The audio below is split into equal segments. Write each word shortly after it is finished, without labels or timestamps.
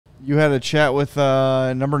you had a chat with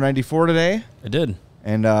number 94 today. I did.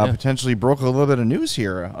 And potentially broke a little bit of news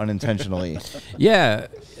here unintentionally. Yeah.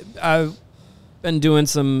 I've been doing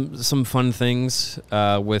some fun things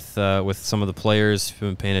with some of the players who've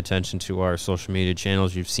been paying attention to our social media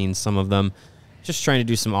channels. You've seen some of them. Just trying to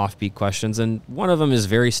do some offbeat questions, and one of them is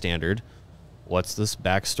very standard. What's this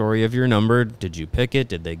backstory of your number? Did you pick it?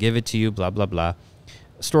 Did they give it to you? Blah, blah, blah.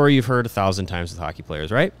 A story you've heard 1,000 times with hockey players,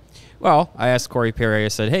 right? Well, I asked Corey Perry, I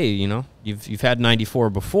said, hey, you've had 94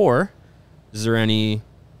 before. Is there any,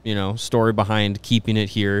 story behind keeping it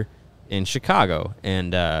here in Chicago?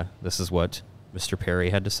 And this is what Mr. Perry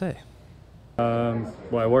had to say.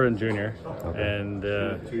 Well, I wore it in junior, and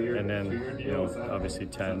then obviously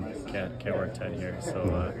 10 can't wear 10 here.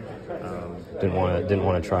 So didn't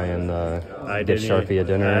want to try and get Sharpie a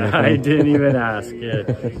dinner. Or anything? I didn't even ask. Yeah,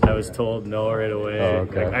 I was told no right away. Oh,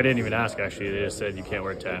 okay. I didn't even ask actually. They just said you can't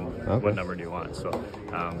wear 10. Okay. What number do you want? So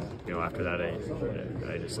after that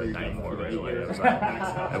I just said 94 right away.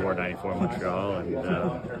 I wore 94 in Montreal, and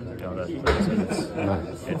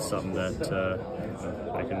it's something that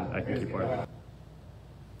I can keep wearing.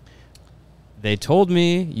 They told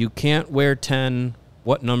me you can't wear 10.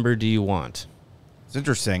 What number do you want? It's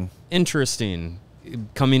interesting. Interesting.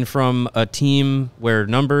 Coming from a team where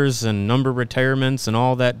numbers and number retirements and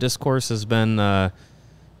all that discourse has been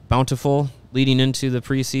bountiful leading into the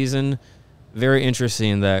preseason, very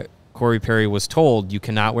interesting that Corey Perry was told you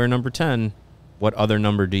cannot wear number 10. What other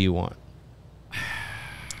number do you want?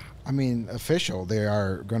 I mean, official. They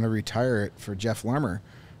are going to retire it for Jeff Larmer.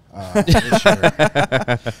 This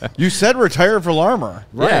year. You said retire for Larmer.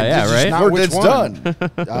 Right. Yeah, right. Not which it's one.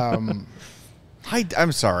 done.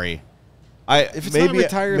 I'm sorry. If it's not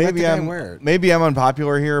retired, let the guy wear it. Maybe I'm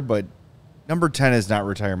unpopular here, but number 10 is not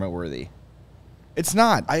retirement worthy. It's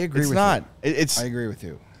not. I agree with you. I agree with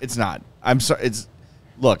you. It's not. I'm sorry.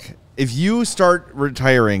 Look, if you start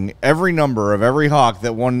retiring every number of every Hawk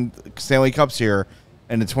that won Stanley Cups here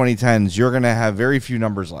in the 2010s, you're going to have very few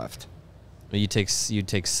numbers left. You'd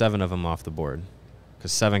take 7 of them off the board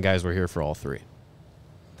because 7 guys were here for all 3.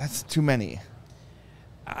 That's too many.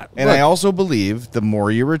 And I also believe the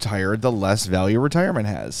more you retire, the less value retirement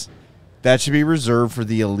has. That should be reserved for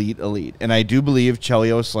the elite. And I do believe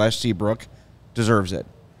Chelios/Seabrook deserves it.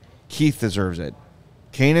 Keith deserves it.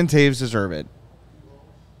 Kane and Taves deserve it.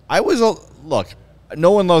 Look,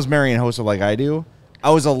 no one loves Marian Hossa like I do. I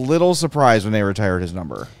was a little surprised when they retired his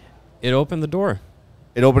number. It opened the door.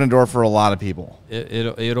 It opened a door for a lot of people.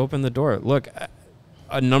 It opened the door. Look,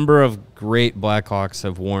 a number of great Blackhawks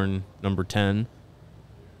have worn number 10.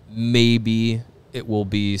 Maybe it will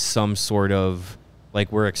be some sort of,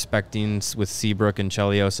 like we're expecting with Seabrook and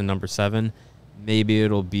Chelios and number 7. Maybe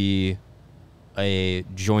it'll be a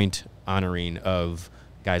joint honoring of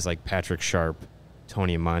guys like Patrick Sharp,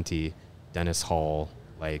 Tony Amonte, Dennis Hall.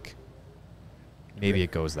 Like, maybe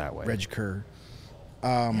it goes that way. Reg Kerr.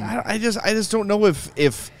 I just don't know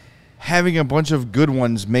if having a bunch of good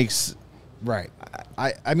ones makes right.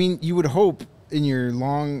 I mean, you would hope in your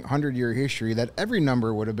long 100-year history that every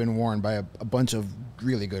number would have been worn by a bunch of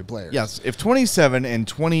really good players. Yes, if 27 and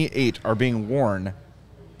 28 are being worn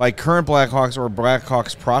by current Blackhawks or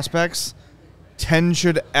Blackhawks prospects, 10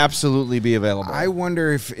 should absolutely be available. I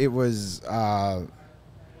wonder if it was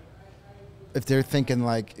if they're thinking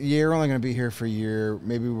like, you're only going to be here for a year,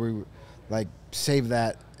 maybe we like save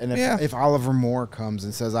that, and if Oliver Moore comes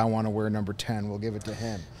and says I want to wear number 10, we'll give it to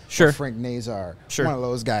him. Sure. Or Frank Nazar, sure. One of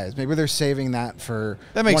those guys. Maybe they're saving that for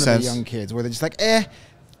one of the young kids, where they're just like,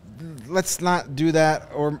 let's not do that,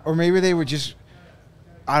 or maybe they would just.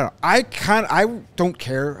 I don't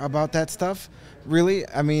care about that stuff, really.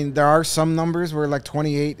 I mean, there are some numbers where like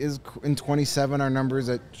 28 and 27 are numbers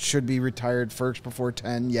that should be retired first before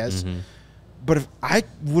 10. Yes, but if I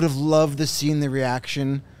would have loved to seen the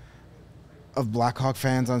reaction of Blackhawk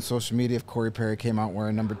fans on social media if Corey Perry came out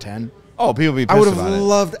wearing number 10. Oh, people would be pissed I would about have it.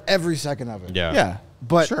 loved every second of it. Yeah.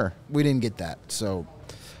 But sure. We didn't get that. So,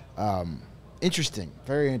 interesting.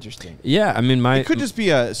 Very interesting. Yeah, I mean, it could just be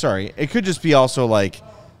it could just be also like,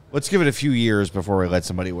 let's give it a few years before we let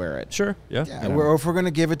somebody wear it. Sure, yeah. If we're going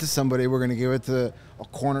to give it to somebody, we're going to give it to a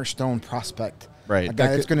cornerstone prospect. Right. A guy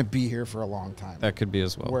that's going to be here for a long time. That could be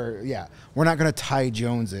as well. We're not going to Ty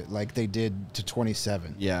Jones it like they did to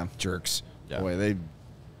 27. Yeah. Jerks. Yeah. Boy, they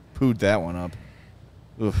pooed that one up.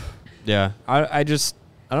 Oof. Yeah. I don't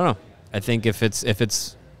know. I think if it's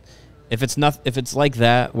like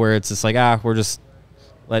that where it's just like we're just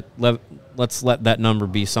let's let that number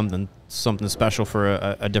be something special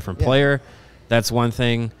for a different player. That's one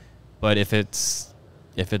thing. But if it's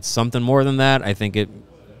something more than that, I think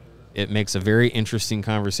it makes a very interesting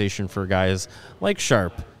conversation for guys like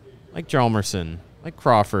Sharp, like Hjalmarsson, like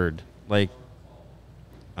Crawford, like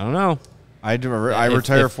I don't know. I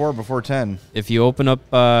retire 4 before 10. If you open up,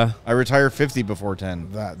 I retire 50 before 10.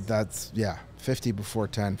 That's 50 before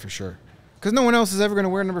 10 for sure. Because no one else is ever going to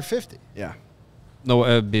wear number 50. Yeah. No,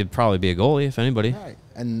 it'd probably be a goalie if anybody. Right.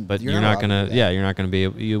 And but you're not gonna. Yeah, you're not gonna be.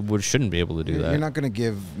 Shouldn't be able to do that. You're not gonna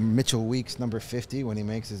give Mitchell Weeks number 50 when he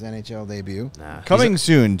makes his NHL debut. Nah, Coming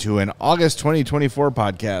soon to an August 2024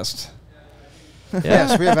 podcast.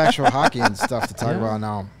 Yes, we have actual hockey and stuff to talk about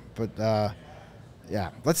now. But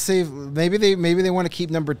yeah, let's say maybe they want to keep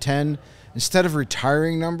number 10 instead of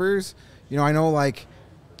retiring numbers. You know,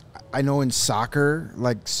 I know in soccer,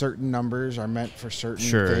 like certain numbers are meant for certain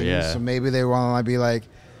things. Yeah. So maybe they want to be like,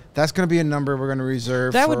 that's going to be a number we're going to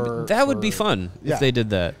reserve. That would be fun if they did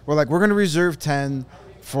that. We're going to reserve 10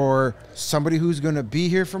 for somebody who's going to be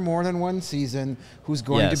here for more than one season, who's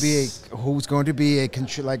going to be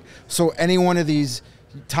a so any one of these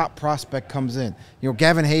top prospect comes in. You know,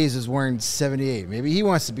 Gavin Hayes is wearing 78. Maybe he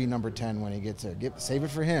wants to be number 10 when he gets there. Save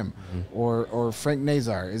it for him. Mm-hmm. Or Frank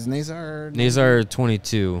Nazar. Is Nazar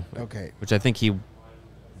 22? Okay. Which I think he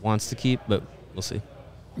wants to keep, but we'll see.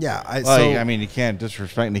 Yeah. I mean, you can't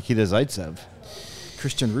disrespect Nikita Zaitsev.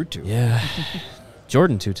 Christian Ruutu. Yeah.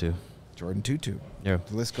 Jordan Tutu. Yeah.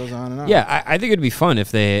 The list goes on and on. Yeah, I think it'd be fun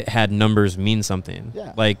if they had numbers mean something.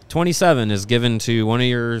 Yeah. Like 27 is given to one of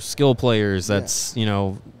your skill players that's,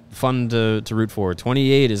 fun to root for.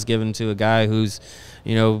 28 is given to a guy who's,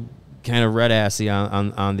 kind of red-assy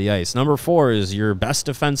on the ice. Number 4 is your best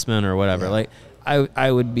defenseman or whatever. Yeah. Like,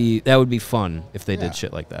 that would be fun if they did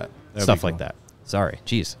shit like that. That'd Stuff like that. Sorry.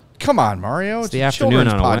 Jeez. Come on, Mario. It's the afternoon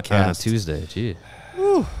on a Tuesday. Gee.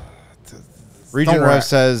 Whew. Region Ref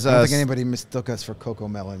says... I don't think anybody mistook us for Coco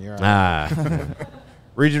Melon. You're right.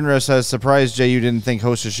 Region Ref says, surprised, Jay, you didn't think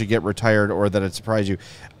Hossa should get retired or that it surprised you.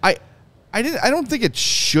 I don't think it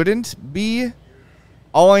shouldn't be.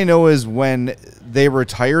 All I know is when they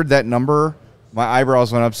retired that number, my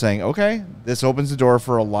eyebrows went up saying, okay, this opens the door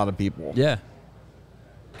for a lot of people. Yeah.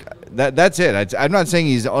 That's it. I'm not saying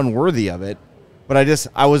he's unworthy of it, but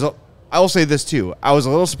I will say this too. I was a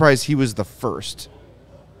little surprised he was the first.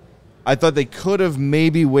 I thought they could have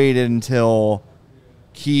maybe waited until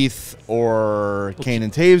Keith or Kane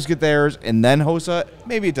and Taves get theirs and then Hossa.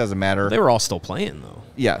 Maybe it doesn't matter. They were all still playing, though.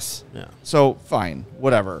 Yes. Yeah. So, fine.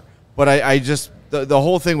 Whatever. But I just, the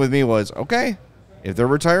whole thing with me was, okay, if they're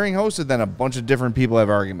retiring Hossa, then a bunch of different people have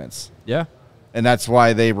arguments. Yeah. And that's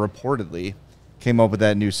why they reportedly came up with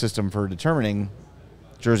that new system for determining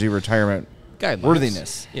jersey retirement guidelines.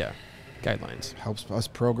 worthiness. Yeah. Guidelines. Helps us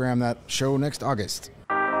program that show next August.